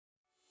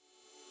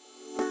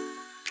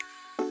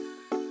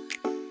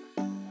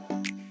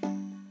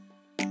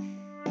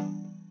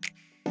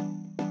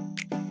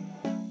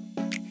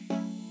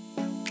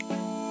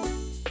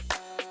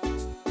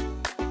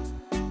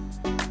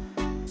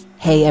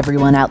Hey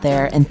everyone out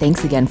there, and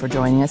thanks again for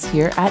joining us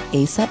here at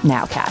ACEP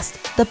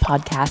Nowcast, the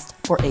podcast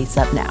for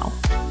ACEP Now.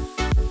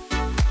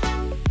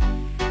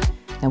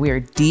 Now we are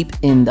deep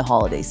in the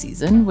holiday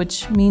season,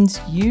 which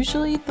means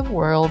usually the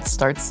world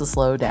starts to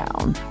slow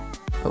down.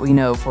 But we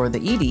know for the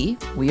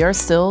ED, we are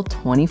still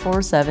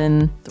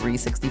 24/7,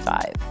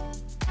 365.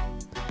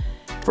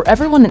 For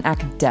everyone in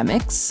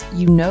academics,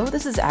 you know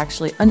this is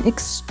actually an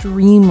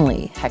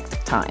extremely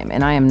hectic time,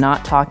 and I am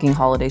not talking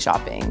holiday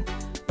shopping,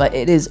 but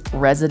it is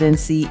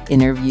residency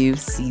interview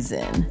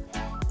season,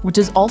 which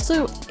is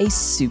also a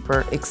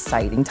super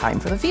exciting time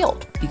for the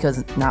field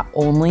because not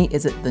only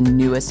is it the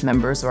newest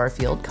members of our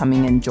field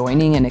coming and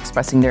joining and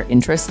expressing their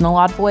interest in a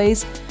lot of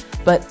ways,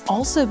 but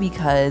also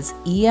because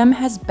EM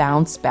has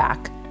bounced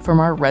back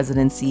from our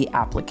residency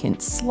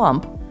applicant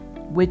slump,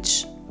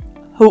 which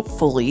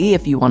hopefully,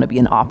 if you want to be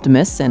an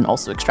optimist and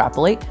also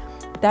extrapolate,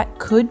 that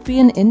could be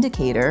an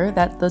indicator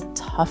that the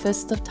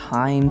toughest of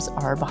times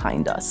are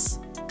behind us.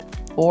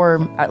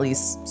 Or at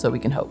least so we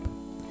can hope.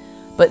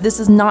 But this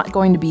is not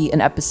going to be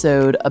an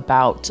episode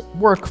about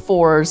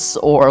workforce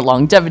or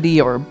longevity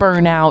or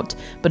burnout,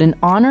 but in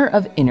honor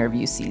of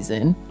interview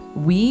season,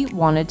 we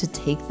wanted to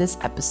take this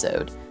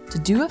episode to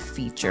do a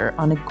feature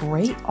on a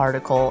great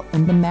article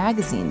in the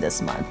magazine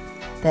this month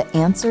that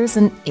answers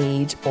an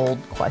age-old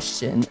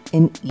question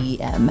in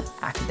EM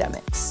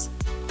academics.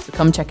 So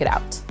come check it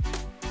out.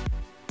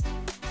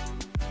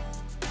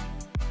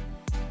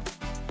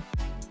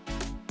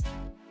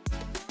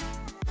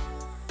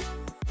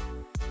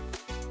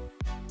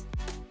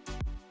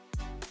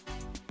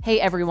 Hey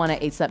everyone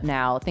at ACEP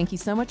Now. Thank you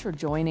so much for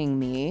joining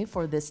me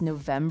for this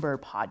November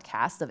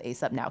podcast of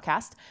ACEP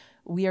Nowcast.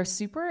 We are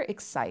super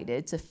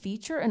excited to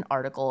feature an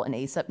article in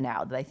ACEP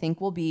Now that I think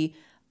will be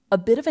a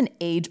bit of an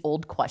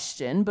age-old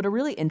question, but a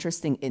really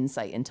interesting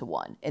insight into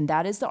one. And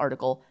that is the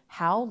article,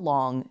 How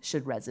Long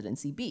Should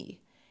Residency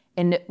Be?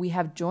 And we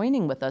have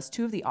joining with us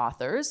two of the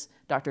authors,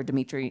 Dr.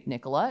 Dimitri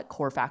Nicola,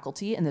 core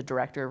faculty and the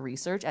director of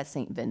research at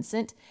St.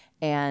 Vincent,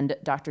 and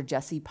Dr.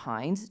 Jesse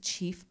Pines,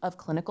 chief of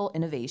clinical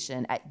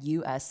innovation at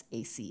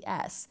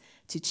USACS,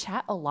 to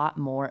chat a lot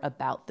more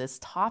about this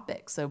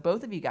topic. So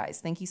both of you guys,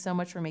 thank you so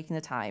much for making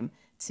the time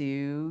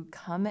to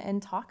come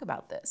and talk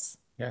about this.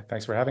 Yeah,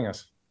 thanks for having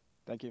us.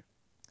 Thank you.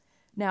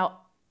 Now,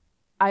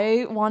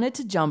 I wanted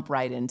to jump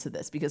right into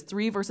this because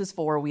 3 versus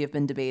 4 we have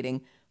been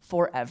debating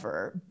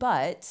forever,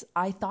 but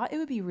I thought it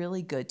would be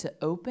really good to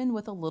open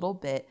with a little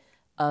bit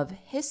of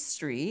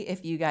history,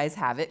 if you guys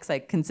have it, because I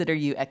consider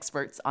you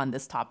experts on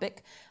this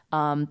topic,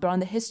 but on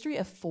the history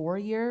of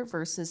 4-year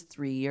versus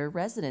 3-year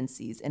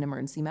residencies in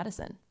emergency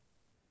medicine.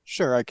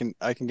 Sure, I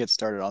can get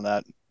started on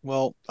that.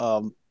 Well,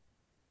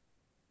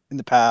 in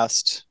the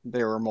past,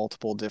 there were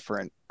multiple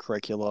different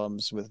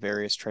curriculums with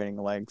various training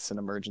lengths in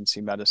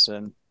emergency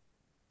medicine,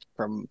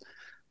 from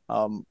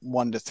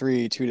 1 to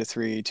 3, 2 to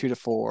 3, 2 to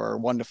 4,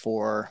 1 to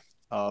 4,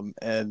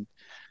 and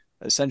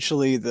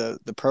essentially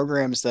the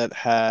programs that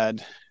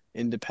had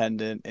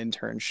independent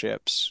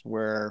internships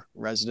where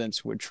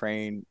residents would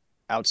train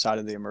outside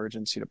of the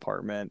emergency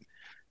department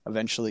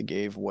eventually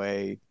gave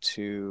way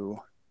to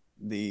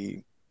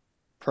the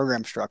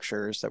program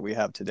structures that we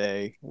have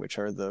today, which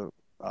are the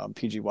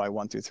PGY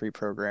 1 through 3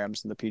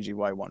 programs and the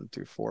PGY 1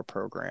 through 4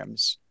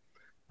 programs.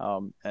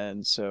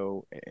 And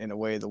so in a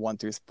way, the 1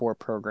 through 4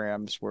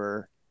 programs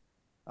were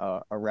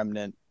a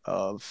remnant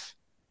of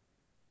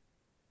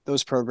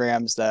those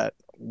programs that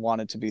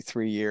wanted to be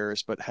 3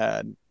 years, but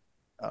had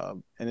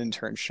an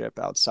internship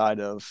outside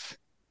of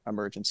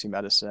emergency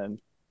medicine,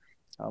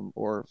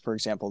 or for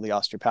example, the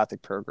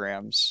osteopathic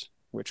programs,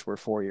 which were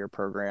 4-year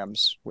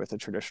programs with a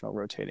traditional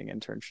rotating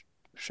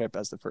internship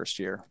as the first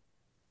year.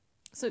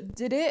 So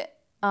did it,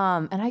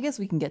 and I guess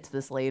we can get to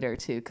this later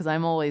too, because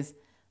I'm always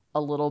a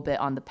little bit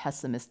on the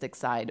pessimistic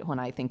side when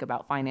I think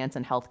about finance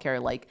and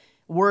healthcare. Like,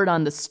 word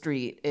on the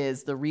street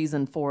is the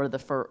reason for the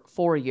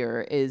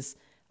 4-year is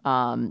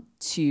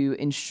to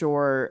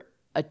ensure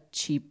a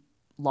cheap,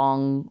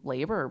 long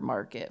labor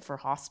market for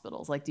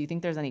hospitals. Like, do you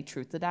think there's any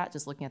truth to that,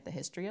 just looking at the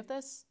history of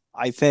this?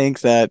 I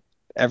think that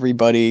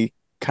everybody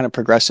kind of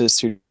progresses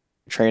through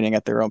training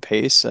at their own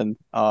pace, and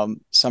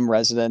some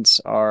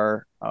residents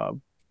are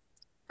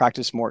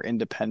practice more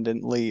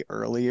independently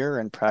earlier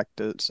and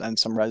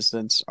some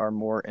residents are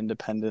more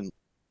independent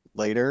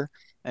later.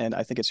 And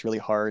I think it's really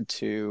hard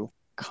to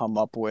come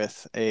up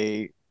with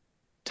a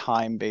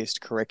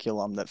time-based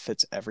curriculum that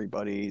fits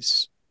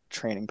everybody's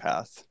training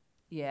path.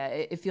 Yeah,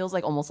 it feels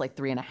like almost like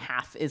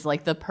 3.5 is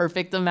like the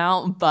perfect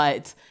amount,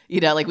 but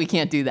like we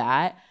can't do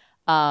that.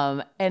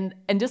 And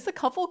just a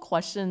couple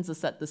questions to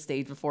set the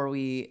stage before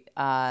we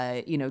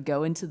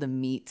go into the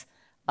meat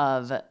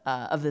of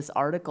this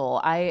article.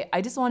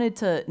 I just wanted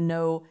to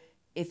know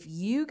if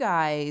you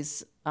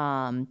guys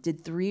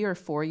did 3 or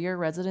 4-year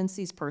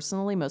residencies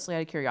personally, mostly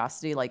out of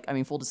curiosity. Like, I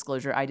mean, full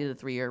disclosure, I did a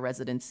 3-year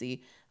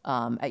residency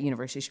at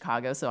University of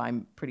Chicago, so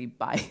I'm pretty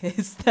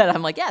biased that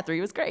I'm like, yeah, 3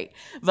 was great.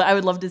 But I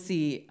would love to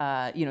see,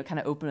 kind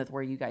of open with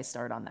where you guys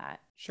start on that.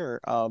 Sure.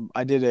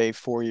 I did a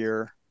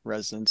 4-year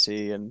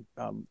residency, and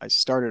I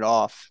started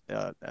off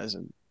as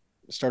a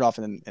start off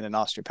in an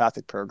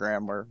osteopathic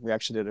program where we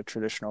actually did a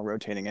traditional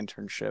rotating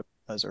internship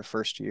as our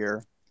first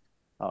year,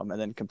 and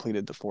then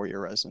completed the 4-year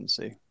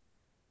residency.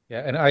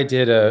 Yeah, and I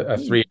did a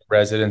 3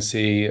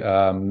 residency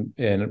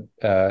in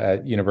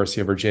at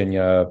University of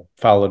Virginia,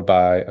 followed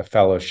by a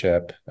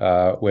fellowship,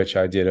 which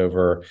I did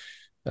over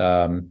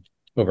a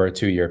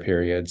 2-year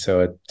period.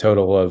 So a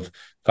total of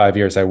 5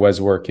 years. I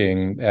was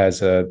working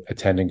as a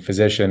attending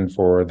physician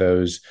for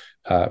those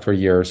for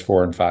years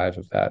 4 and 5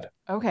 of that.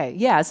 Okay,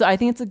 yeah. So I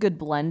think it's a good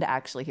blend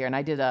actually here, and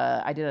I did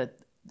a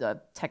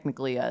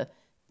technically a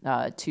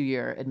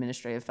 2-year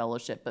administrative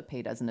fellowship, but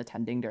paid as an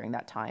attending during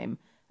that time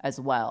as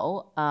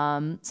well.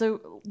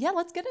 So yeah,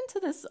 let's get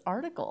into this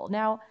article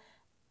now.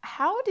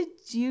 How did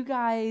you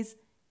guys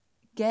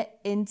get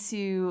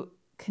into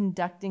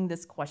conducting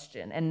this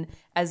question? And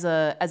as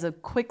a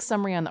quick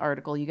summary on the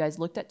article, you guys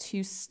looked at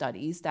 2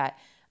 studies that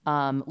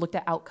looked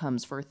at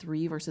outcomes for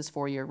 3 versus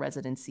 4-year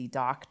residency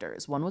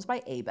doctors. One was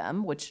by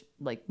ABEM, which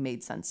like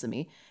made sense to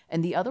me,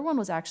 and the other one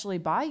was actually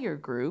by your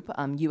group,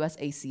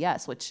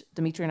 USACS, which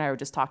Dimitri and I were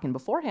just talking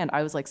beforehand.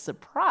 I was like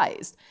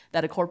surprised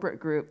that a corporate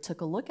group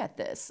took a look at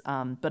this,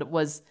 but it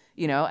was,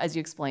 as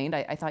you explained,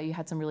 I thought you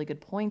had some really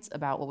good points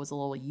about what was a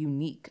little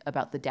unique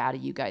about the data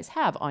you guys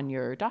have on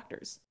your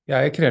doctors.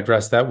 Yeah, I can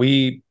address that.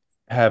 We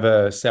have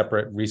a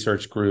separate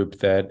research group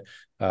that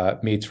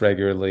meets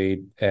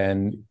regularly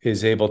and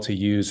is able to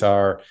use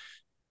our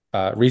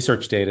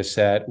research data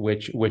set,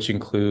 which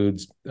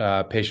includes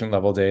patient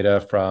level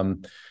data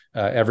from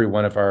every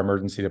one of our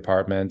emergency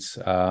departments,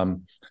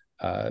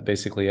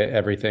 basically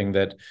everything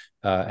that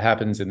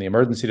happens in the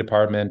emergency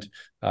department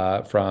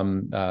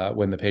from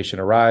when the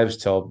patient arrives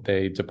till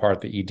they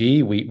depart the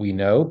ED. We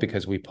know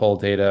because we pull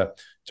data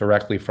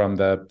directly from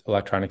the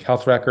electronic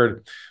health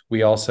record.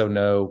 We also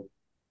know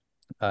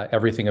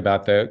everything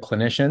about the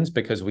clinicians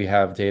because we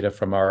have data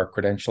from our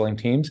credentialing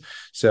teams.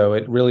 So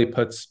it really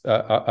puts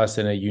us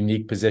in a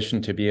unique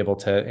position to be able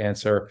to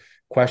answer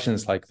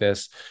questions like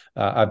this.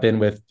 I've been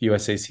with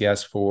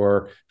USACS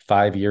for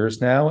 5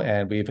 years now,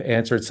 and we've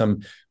answered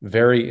some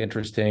very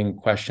interesting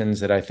questions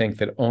that I think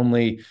that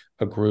only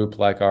a group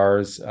like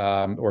ours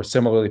or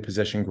similarly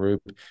positioned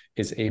group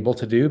is able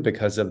to do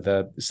because of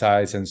the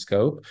size and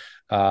scope.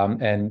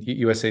 And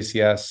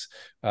USACS,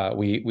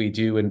 we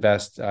do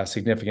invest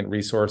significant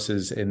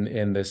resources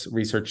in this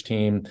research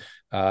team,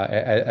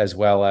 as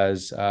well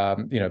as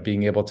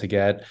being able to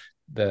get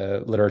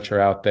the literature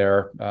out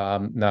there,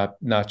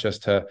 not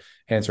just to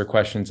answer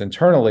questions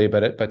internally,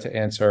 but to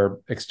answer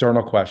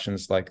external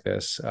questions like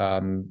this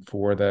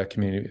for the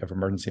community of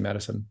emergency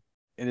medicine.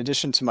 In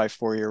addition to my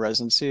 4-year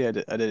residency, I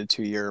did a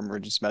 2-year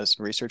emergency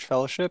medicine research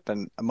fellowship,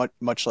 and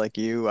much like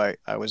you,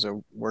 I was a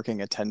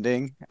working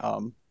attending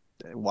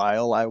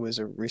while I was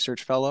a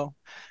research fellow.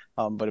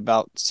 But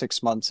about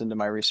 6 months into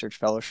my research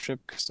fellowship,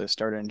 because I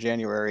started in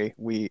January,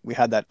 we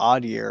had that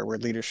odd year where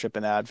leadership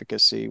and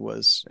advocacy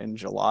was in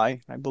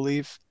July, I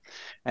believe.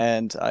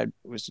 And I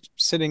was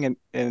sitting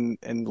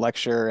in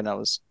lecture, and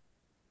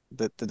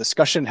the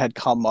discussion had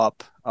come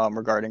up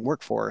regarding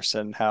workforce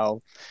and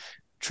how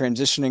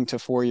transitioning to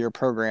 4-year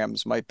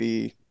programs might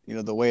be,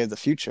 the way of the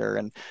future.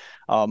 And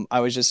I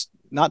was just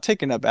not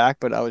taken aback,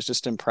 but I was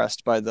just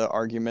impressed by the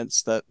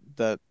arguments that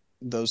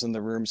those in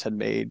the rooms had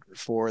made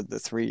for the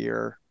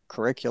 3-year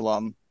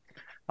curriculum.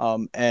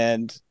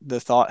 And the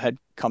thought had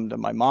come to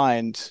my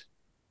mind,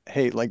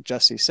 hey, like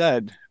Jesse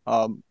said,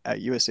 at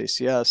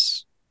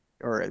USACS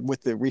or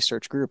with the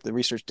research group, the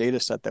research data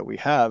set that we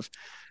have,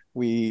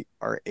 we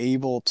are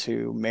able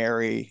to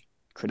marry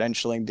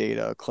credentialing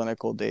data,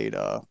 clinical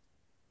data,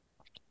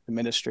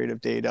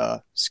 administrative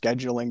data,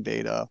 scheduling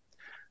data,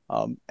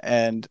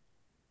 and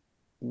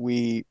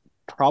we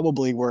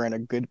probably were in a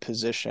good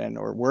position,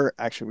 or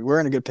we were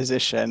in a good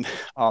position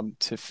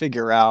to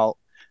figure out,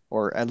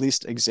 or at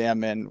least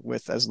examine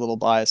with as little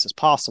bias as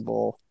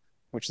possible,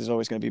 which is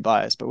always going to be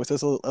biased, but with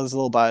as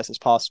little bias as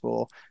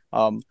possible,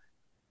 how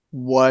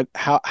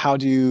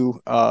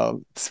do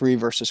 3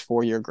 versus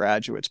 4-year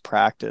graduates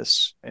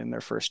practice in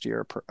their first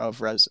year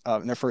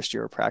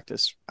of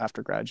practice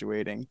after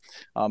graduating,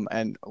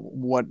 and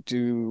what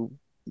do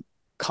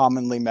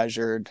commonly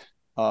measured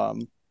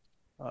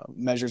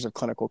measures of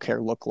clinical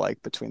care look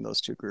like between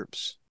those 2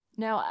 groups?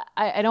 Now,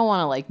 I don't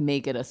want to like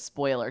make it a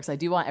spoiler because I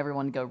do want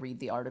everyone to go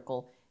read the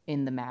article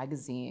in the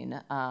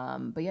magazine.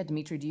 But yeah,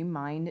 Dimitri, do you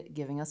mind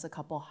giving us a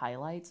couple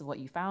highlights of what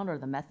you found, or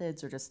the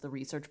methods, or just the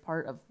research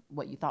part of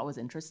what you thought was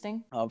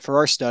interesting? For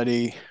our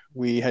study,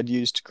 we had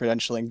used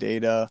credentialing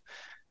data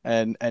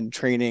and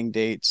training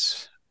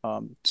dates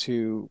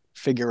to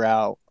figure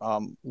out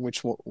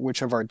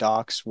which of our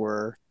docs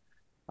were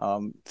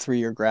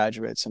 3-year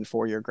graduates and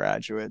 4-year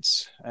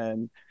graduates.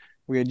 And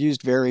we had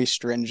used very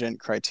stringent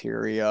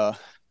criteria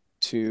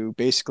to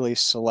basically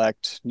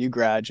select new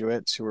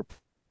graduates who were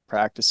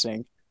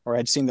practicing or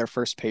had seen their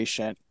first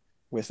patient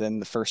within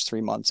the first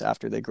 3 months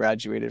after they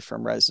graduated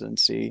from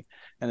residency.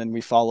 And then we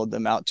followed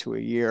them out to a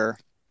year,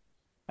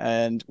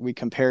 and we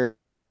compared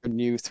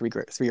new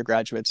 3-year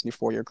graduates, new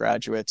 4-year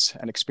graduates,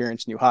 and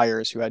experienced new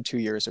hires who had 2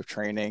 years of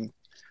training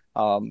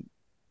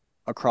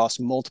across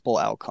multiple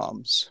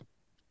outcomes.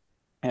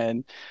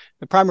 And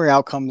the primary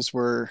outcomes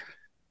were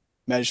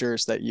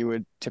measures that you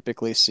would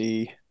typically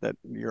see that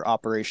your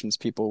operations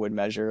people would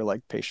measure,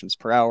 like patients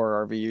per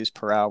hour, RVUs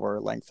per hour,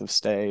 length of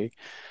stay,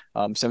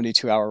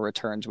 72-hour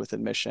returns with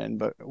admission.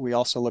 But we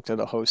also looked at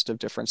a host of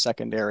different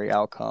secondary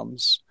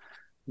outcomes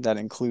that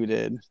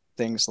included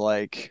things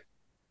like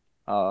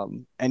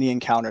any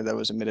encounter that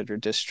was admitted or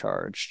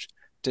discharged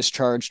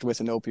with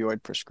an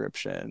opioid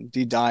prescription,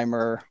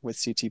 D-dimer with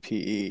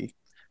CTPE,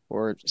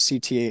 or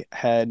CT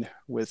head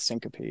with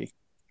syncope.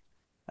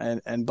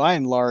 And by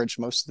and large,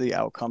 most of the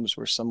outcomes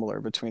were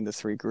similar between the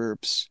three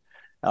groups.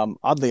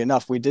 Oddly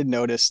enough, we did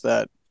notice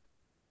that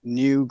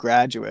new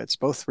graduates,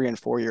 both 3 and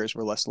 4 years,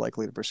 were less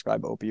likely to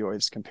prescribe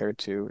opioids compared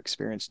to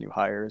experienced new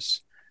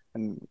hires.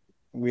 And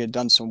we had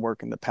done some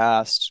work in the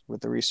past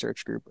with the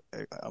research group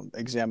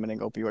examining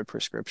opioid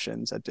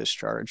prescriptions at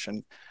discharge,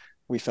 and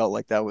we felt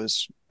like that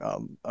was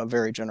a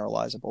very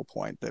generalizable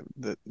point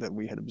that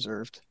we had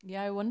observed.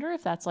 Yeah, I wonder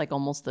if that's like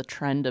almost the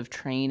trend of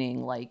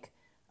training. Like,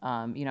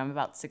 I'm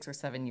about 6 or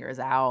 7 years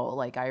out.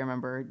 Like, I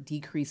remember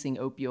decreasing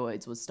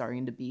opioids was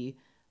starting to be,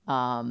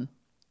 I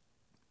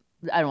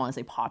don't want to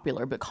say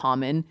popular, but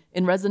common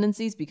in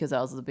residencies because that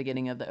was the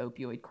beginning of the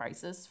opioid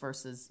crisis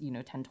versus,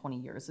 10, 20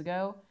 years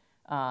ago.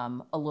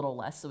 A little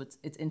less. So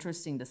it's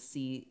interesting to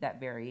see that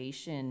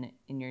variation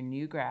in your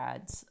new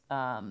grads.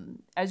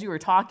 As you were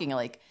talking,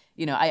 like,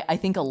 I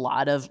think a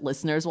lot of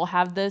listeners will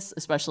have this,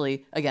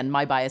 especially, again,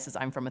 my bias is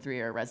I'm from a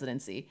 3-year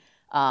residency.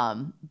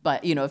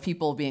 But, if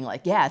people being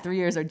like, yeah, 3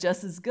 years are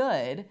just as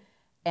good.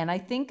 And I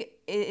think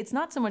it's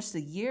not so much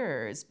the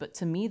years, but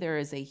to me, there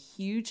is a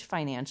huge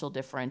financial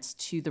difference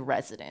to the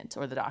resident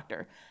or the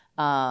doctor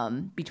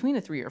between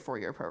a 3 or 4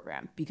 year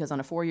program. Because on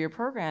a 4-year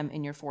program,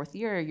 in your 4th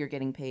year, you're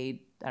getting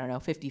paid, I don't know,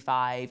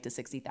 $55,000 to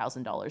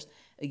 $60,000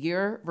 a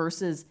year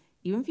versus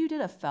even if you did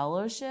a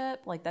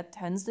fellowship, like that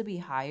tends to be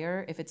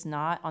higher. If it's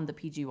not on the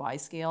PGY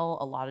scale,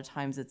 a lot of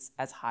times it's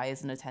as high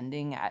as an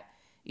attending at,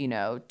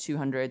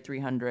 $200,000,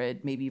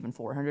 $300,000, maybe even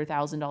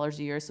 $400,000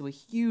 a year. So a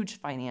huge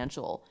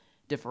financial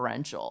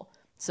differential.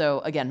 So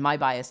again, my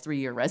bias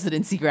 3-year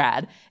residency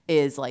grad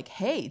is like,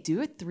 hey,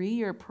 do a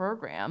 3-year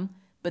program,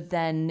 but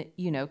then,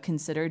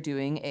 consider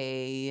doing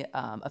a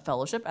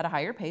fellowship at a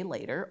higher pay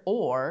later,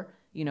 or,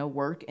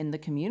 work in the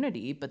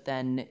community, but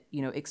then,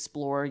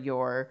 explore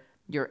your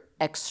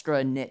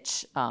extra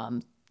niche,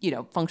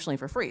 functionally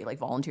for free, like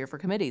volunteer for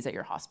committees at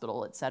your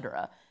hospital, et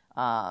cetera.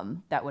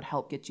 That would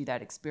help get you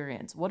that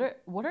experience. What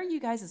are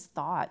you guys'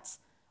 thoughts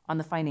on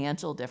the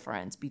financial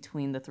difference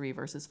between the 3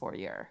 versus 4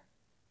 year?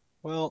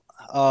 Well,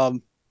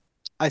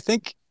 I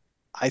think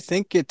I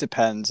think it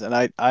depends,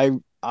 and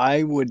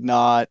I would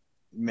not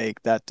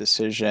make that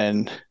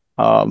decision.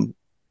 Um,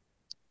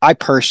 I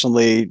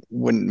personally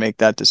wouldn't make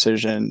that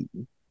decision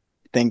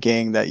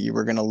thinking that you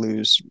were going to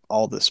lose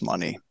all this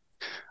money.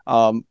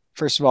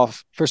 First of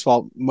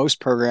all, most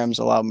programs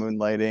allow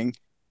moonlighting,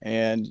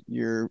 and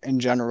you're in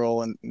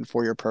general and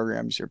for your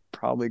programs, you're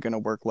probably going to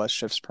work less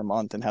shifts per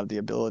month and have the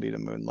ability to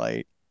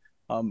moonlight.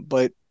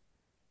 But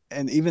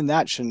and even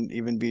that shouldn't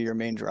even be your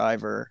main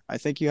driver. I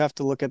think you have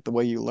to look at the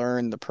way you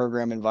learn, the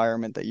program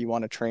environment that you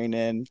want to train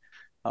in.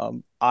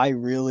 I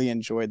really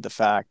enjoyed the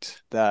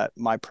fact that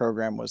my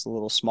program was a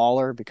little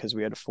smaller because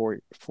we had a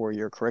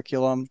four-year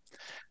curriculum.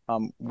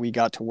 We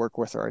got to work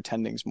with our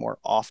attendings more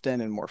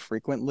often and more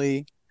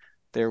frequently.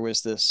 There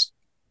was this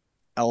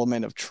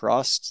element of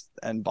trust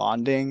and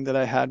bonding that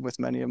I had with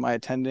many of my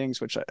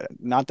attendings, which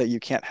not that you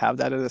can't have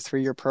that at a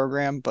 3-year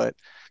program, but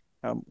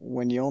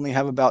when you only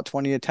have about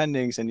 20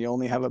 attendings and you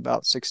only have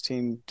about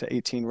 16 to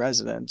 18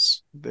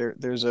 residents,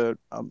 there's a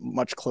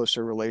much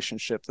closer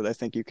relationship that I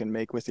think you can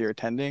make with your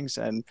attendings.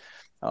 And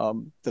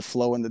the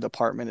flow in the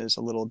department is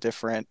a little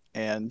different,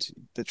 and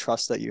the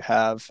trust that you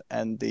have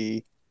and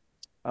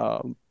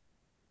um,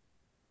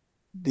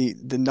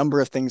 the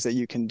number of things that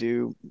you can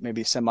do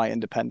maybe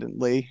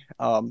semi-independently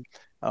uh,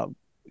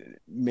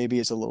 maybe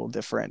is a little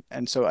different.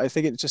 And so I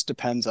think it just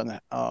depends on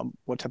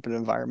what type of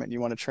environment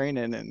you want to train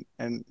in,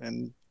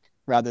 and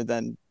rather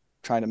than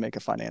trying to make a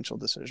financial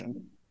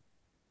decision.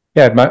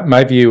 Yeah,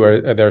 my view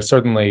are there are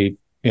certainly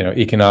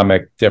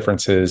economic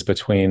differences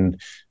between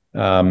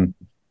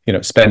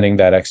spending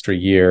that extra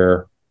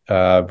year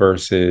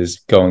versus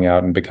going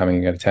out and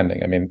becoming an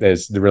attending. I mean,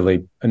 there's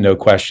really no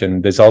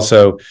question. There's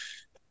also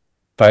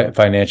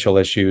financial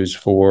issues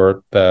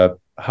for the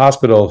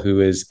hospital who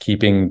is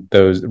keeping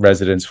those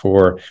residents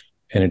for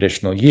an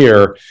additional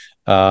year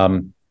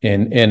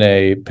in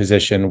a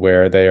position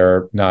where they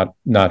are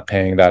not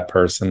paying that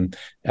person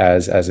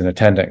as an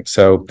attending.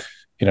 So,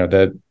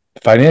 the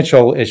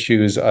financial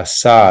issues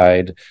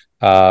aside,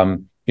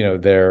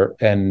 there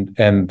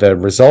and the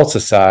results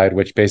aside,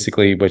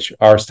 which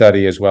our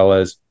study as well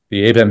as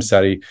the ABIM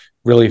study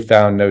really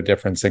found no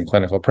difference in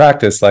clinical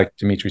practice. Like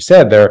Dimitri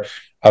said, there are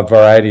a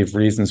variety of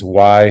reasons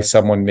why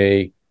someone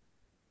may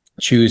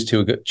choose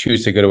to go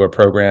to a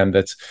program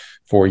that's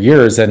 4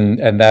 years,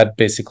 and that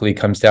basically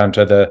comes down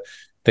to the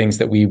things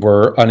that we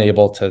were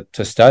unable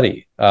to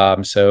study.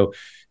 So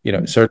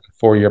certain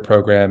 4-year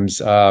programs,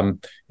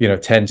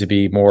 tend to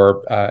be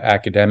more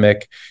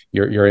academic.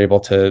 You're able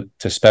to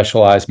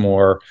specialize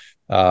more.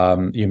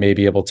 You may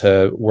be able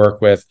to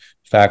work with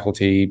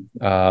faculty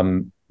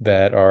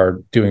that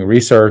are doing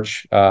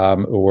research,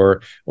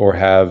 or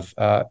have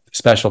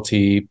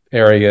specialty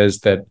areas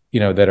that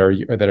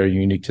are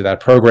unique to that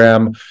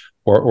program,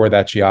 or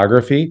that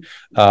geography.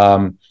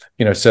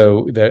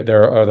 So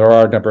there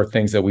are a number of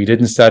things that we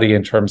didn't study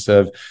in terms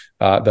of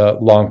the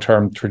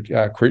long-term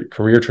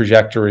career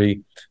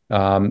trajectory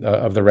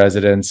of the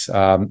residents.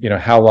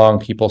 How long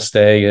people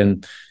stay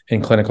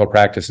in clinical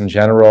practice in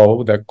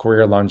general, the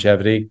career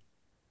longevity.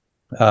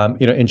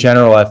 In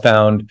general, I've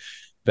found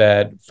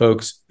that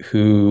folks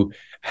who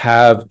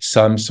have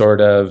some sort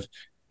of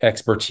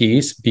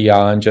expertise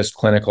beyond just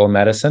clinical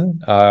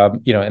medicine,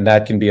 and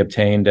that can be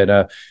obtained in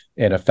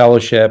a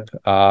fellowship,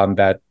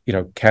 that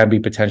can be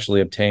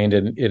potentially obtained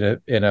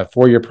in a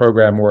 4-year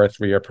program or a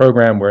 3-year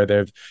program, where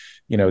they've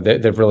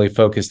really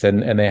focused,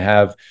 and they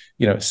have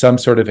some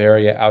sort of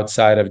area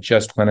outside of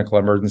just clinical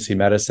emergency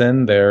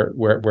medicine there,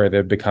 where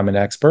they've become an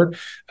expert.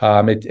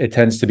 It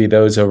tends to be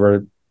those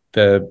over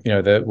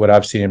the what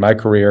I've seen in my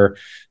career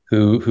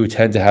who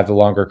tend to have the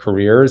longer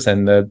careers,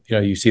 and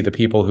you see the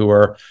people who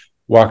are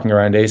walking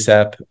around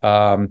ASAP,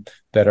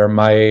 that are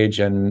my age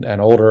and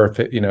older,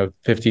 50s,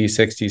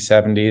 60s,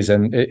 70s,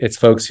 and it's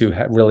folks who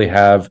really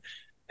have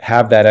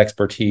that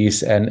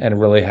expertise, and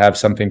really have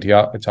something to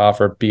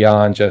offer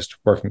beyond just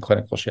working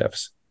clinical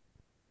shifts.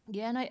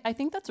 Yeah, and I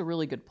think that's a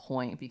really good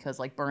point, because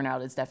like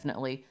burnout is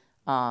definitely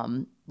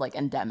like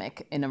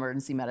endemic in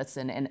emergency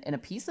medicine, and a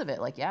piece of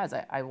it, like, yeah, is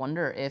I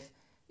wonder if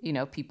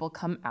people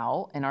come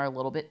out and are a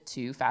little bit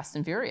too fast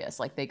and furious.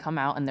 Like they come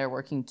out and they're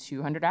working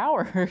 200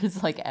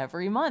 hours like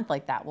every month.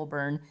 Like that will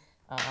burn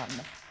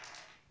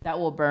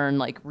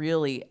like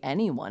really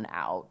anyone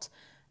out.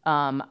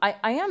 I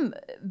am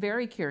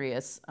very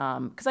curious,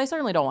 because I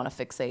certainly don't want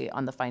to fixate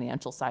on the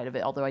financial side of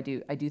it, although I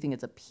do think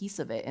it's a piece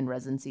of it in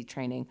residency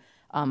training.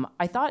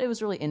 I thought it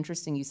was really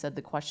interesting. You said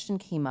the question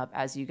came up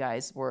as you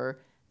guys were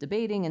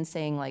debating and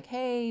saying like,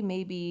 hey,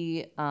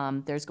 maybe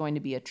there's going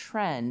to be a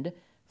trend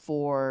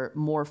for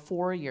more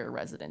 4-year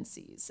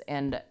residencies.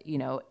 And,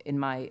 in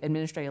my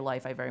administrative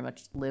life, I very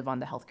much live on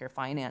the healthcare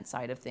finance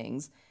side of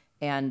things.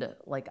 And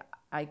like,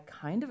 I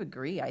kind of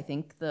agree. I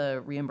think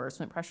the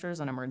reimbursement pressures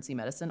on emergency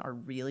medicine are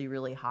really,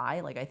 really high.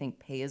 Like I think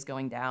pay is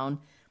going down.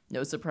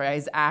 No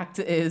Surprise Act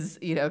is,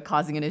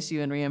 causing an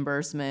issue in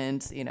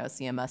reimbursement.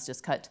 CMS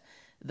just cut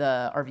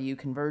the RVU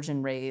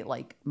conversion rate.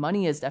 Like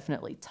money is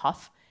definitely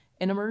tough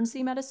in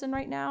emergency medicine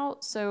right now.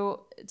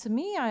 So to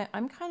me,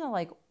 I'm kind of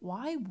like,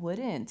 why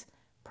wouldn't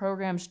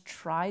programs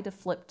try to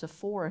flip to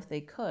 4 if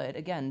they could,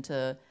 again,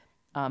 to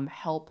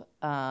help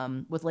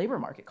with labor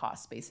market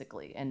costs,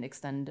 basically, and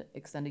extend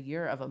a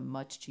year of a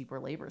much cheaper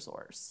labor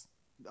source.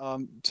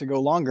 To go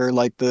longer,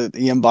 like the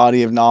EM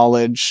body of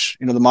knowledge,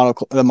 the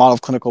model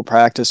of clinical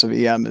practice of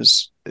EM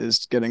is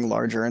getting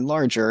larger and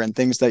larger, and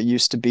things that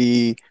used to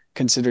be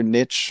considered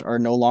niche are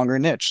no longer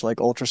niche, like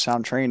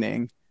ultrasound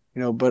training.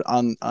 But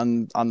on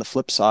the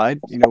flip side,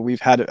 we've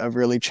had a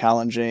really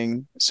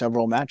challenging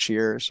several match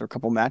years, or a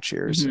couple match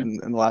years in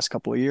the last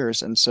couple of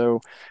years, and so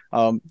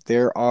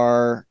there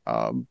are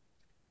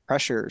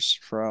pressures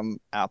from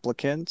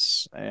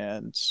applicants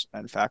and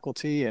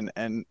faculty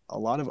and a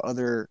lot of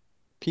other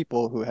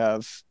people who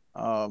have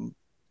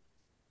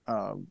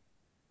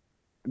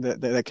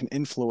that can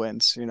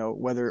influence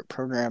whether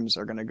programs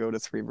are going to go to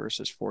 3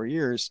 versus 4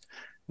 years.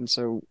 And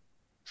so,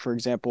 for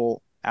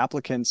example,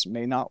 applicants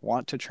may not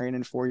want to train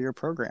in 4-year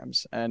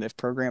programs, and if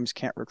programs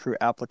can't recruit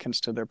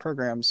applicants to their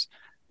programs,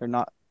 they're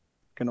not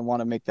going to want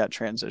to make that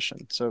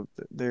transition. So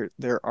there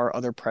are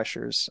other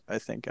pressures, I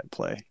think, at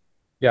play.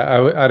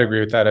 Yeah, I'd agree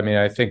with that. I mean,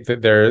 I think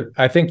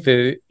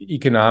the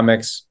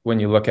economics,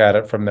 when you look at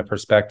it from the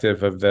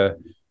perspective of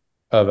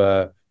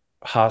a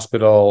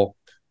hospital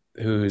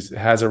who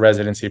has a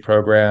residency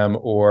program,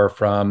 or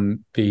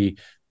from the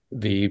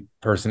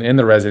person in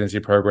the residency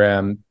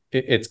program,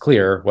 it's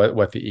clear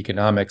what the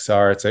economics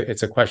are.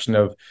 It's a question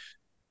of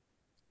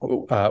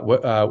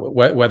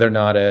whether or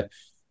not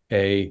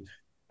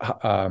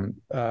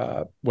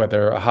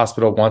whether a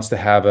hospital wants to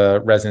have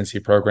a residency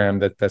program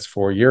that's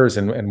 4 years,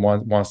 and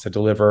wants to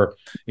deliver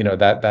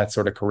that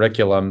sort of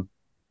curriculum,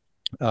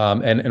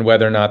 and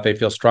whether or not they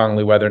feel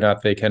strongly, whether or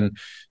not they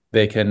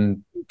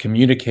can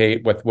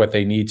communicate what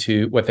they need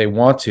to, what they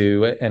want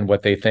to, and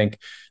what they think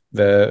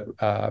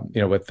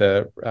what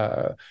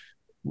the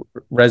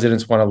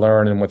residents want to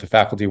learn, and what the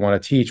faculty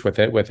want to teach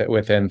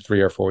within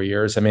 3 or 4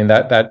 years. I mean,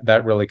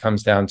 that really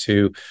comes down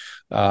to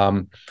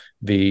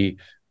the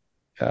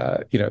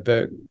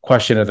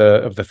question of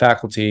the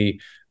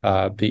faculty,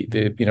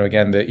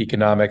 again, the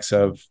economics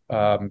of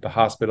the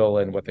hospital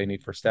and what they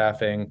need for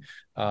staffing,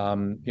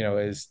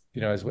 as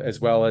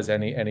well as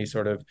any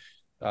sort of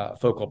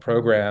focal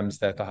programs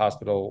that the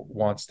hospital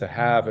wants to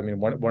have. I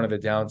mean, one of the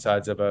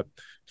downsides of a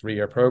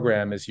 3-year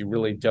program is you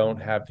really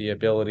don't have the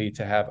ability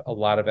to have a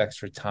lot of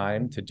extra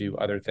time to do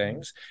other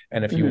things.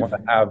 And if you want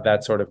to have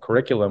that sort of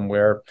curriculum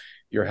where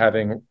you're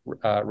having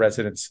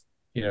residents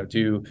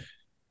do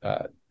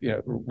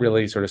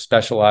really sort of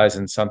specialize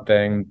in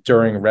something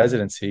during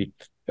residency.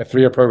 A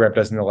 3-year program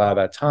doesn't allow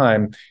that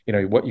time.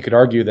 What you could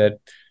argue that,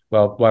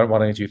 well, why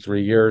don't you do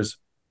 3 years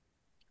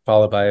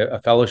followed by a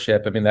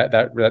fellowship? I mean,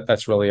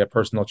 that's really a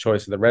personal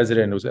choice of the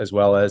resident, as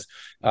well as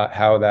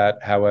how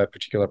a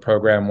particular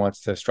program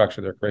wants to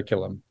structure their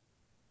curriculum.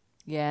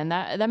 Yeah, and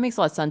that makes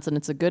a lot of sense, and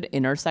it's a good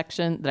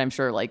intersection that I'm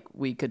sure like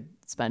we could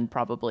spend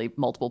probably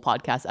multiple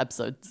podcast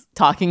episodes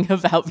talking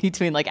about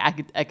between like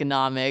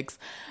economics,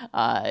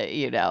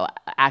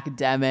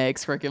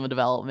 academics, curriculum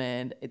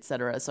development,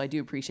 etc. So I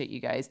do appreciate you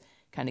guys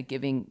kind of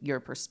giving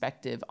your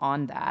perspective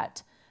on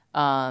that.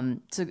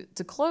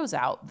 To close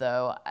out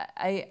though,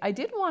 I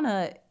did want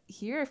to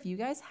hear if you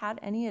guys had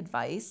any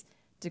advice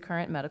to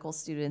current medical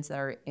students that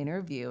are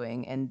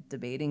interviewing and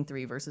debating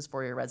 3 versus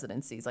 4-year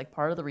residencies. Like,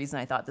 part of the reason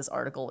I thought this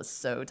article was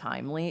so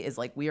timely is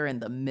like we are in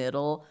the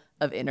middle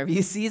of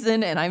interview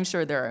season, and I'm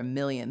sure there are a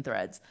million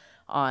threads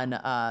on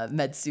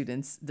med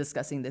students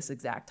discussing this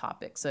exact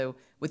topic. So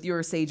with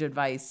your sage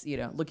advice,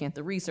 looking at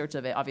the research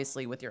of it,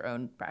 obviously with your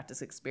own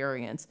practice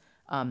experience,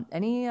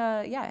 any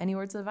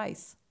words of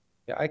advice?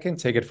 Yeah, I can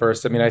take it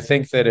first. I mean, I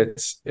think that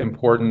it's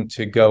important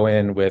to go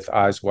in with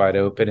eyes wide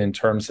open in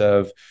terms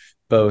of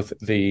both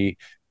the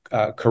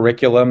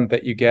curriculum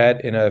that you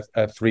get in a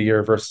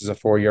 3-year versus a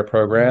 4-year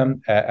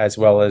program, as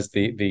well as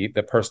the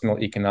personal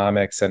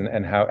economics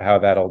and how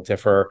that'll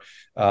differ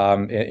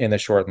in the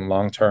short and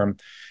long term.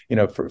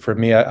 For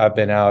me, I've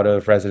been out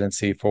of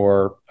residency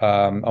for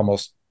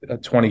almost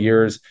 20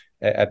 years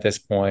at this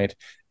point,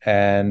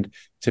 and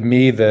to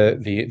me,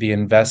 the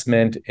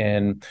investment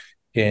in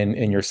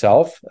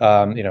yourself,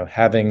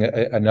 having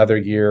another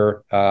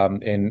year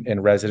in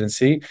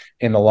residency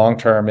in the long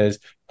term is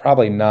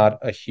probably not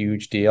a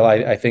huge deal.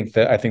 I think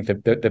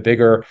the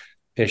bigger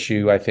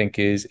issue, I think,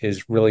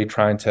 is really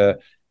trying to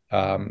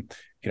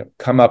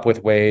come up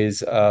with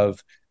ways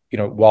of,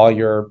 while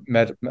you're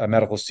a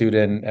medical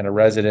student and a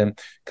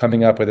resident,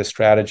 coming up with a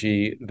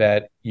strategy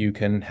that you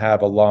can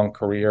have a long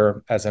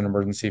career as an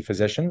emergency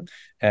physician.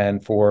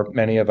 And for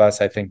many of us,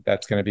 I think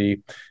that's going to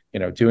be,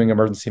 doing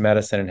emergency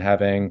medicine and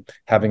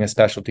having a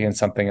specialty in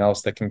something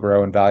else that can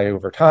grow in value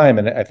over time.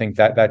 And I think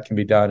that can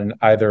be done in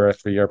either a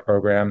 3-year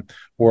program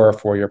or a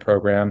 4-year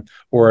program,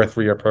 or a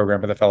 3-year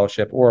program with a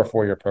fellowship, or a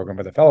 4-year program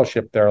with a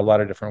fellowship. There are a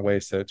lot of different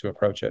ways to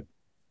approach it.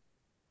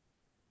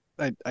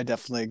 I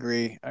definitely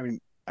agree. I mean,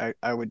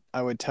 I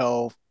would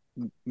tell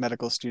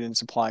medical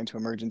students applying to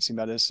emergency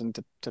medicine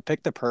to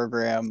pick the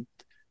program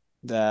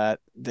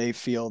that they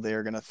feel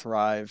they're going to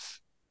thrive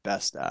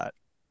best at,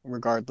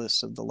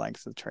 regardless of the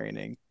length of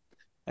training.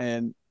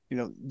 And,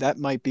 that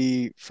might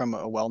be from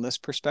a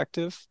wellness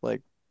perspective,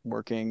 like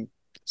working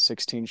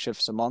 16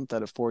 shifts a month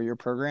at a 4-year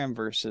program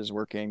versus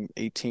working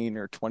 18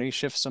 or 20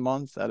 shifts a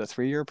month at a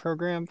 3-year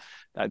program.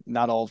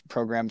 Not all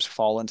programs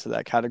fall into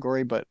that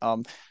category, but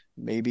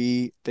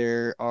maybe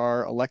there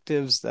are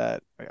electives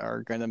that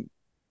are going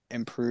to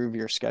improve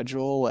your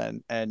schedule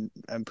and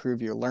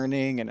improve your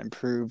learning and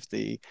improve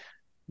the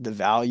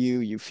value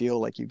you feel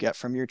like you get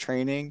from your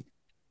training,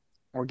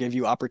 or give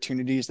you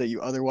opportunities that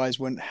you otherwise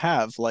wouldn't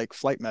have, like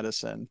flight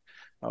medicine,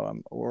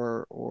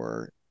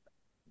 or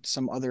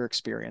some other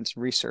experience,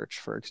 research,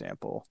 for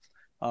example.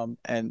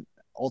 And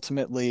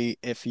ultimately,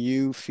 if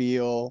you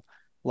feel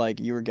like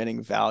you are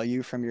getting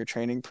value from your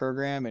training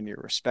program and you're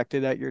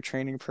respected at your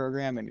training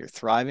program and you're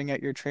thriving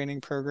at your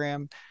training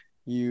program,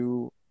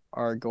 you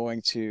are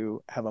going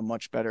to have a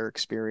much better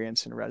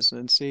experience in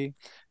residency.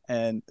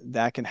 And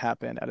that can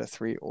happen at a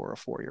 3 or a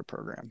 4-year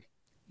program.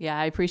 Yeah,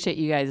 I appreciate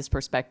you guys'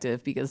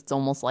 perspective, because it's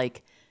almost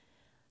like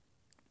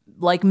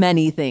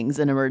many things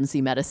in emergency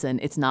medicine,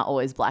 it's not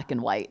always black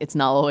and white. It's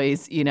not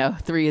always,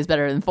 3 is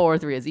better than 4,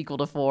 3 is equal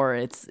to 4.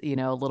 It's,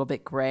 a little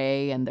bit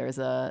gray, and there's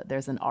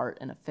an art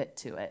and a fit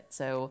to it.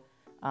 So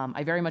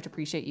I very much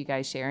appreciate you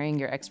guys sharing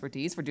your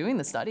expertise for doing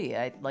the study.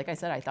 Like I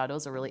said, I thought it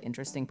was a really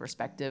interesting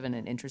perspective and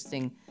an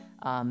interesting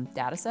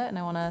data set. And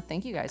I want to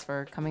thank you guys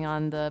for coming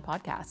on the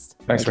podcast.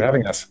 Thanks for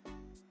having us.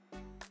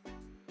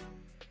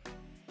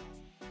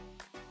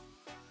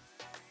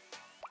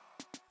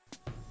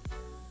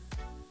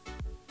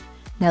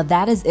 Now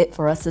that is it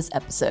for us this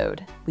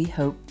episode. We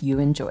hope you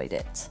enjoyed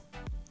it.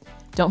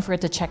 Don't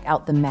forget to check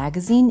out the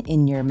magazine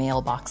in your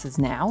mailboxes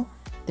now.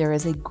 There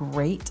is a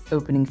great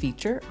opening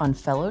feature on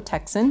fellow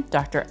Texan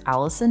Dr.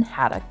 Allison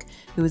Haddock,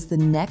 who is the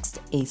next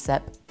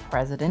ACEP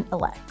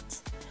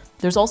president-elect.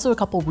 There's also a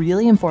couple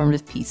really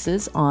informative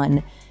pieces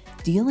on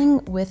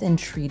dealing with and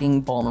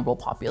treating vulnerable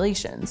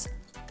populations.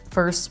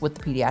 First, with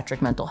the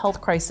pediatric mental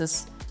health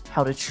crisis,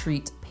 how to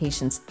treat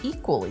patients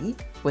equally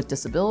with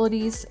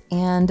disabilities,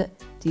 and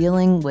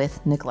dealing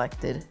with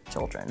neglected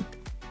children.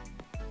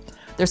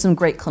 There's some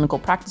great clinical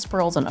practice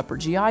pearls on upper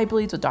GI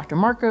bleeds with Dr.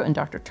 Marco and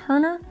Dr.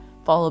 Turner,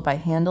 followed by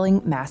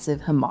handling massive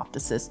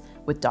hemoptysis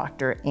with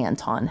Dr.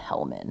 Anton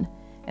Hellman.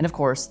 And of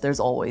course, there's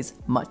always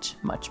much,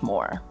 much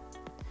more.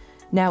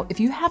 Now, if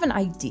you have an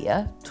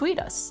idea, tweet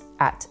us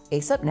at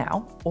ACEP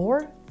Now,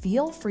 or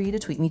feel free to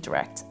tweet me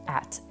direct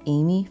at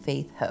Amy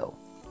Faith Ho.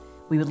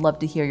 We would love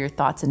to hear your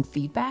thoughts and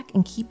feedback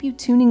and keep you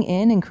tuning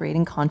in and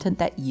creating content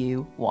that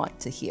you want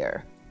to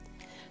hear.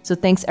 So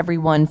thanks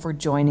everyone for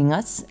joining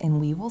us,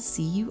 and we will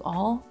see you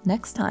all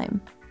next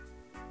time.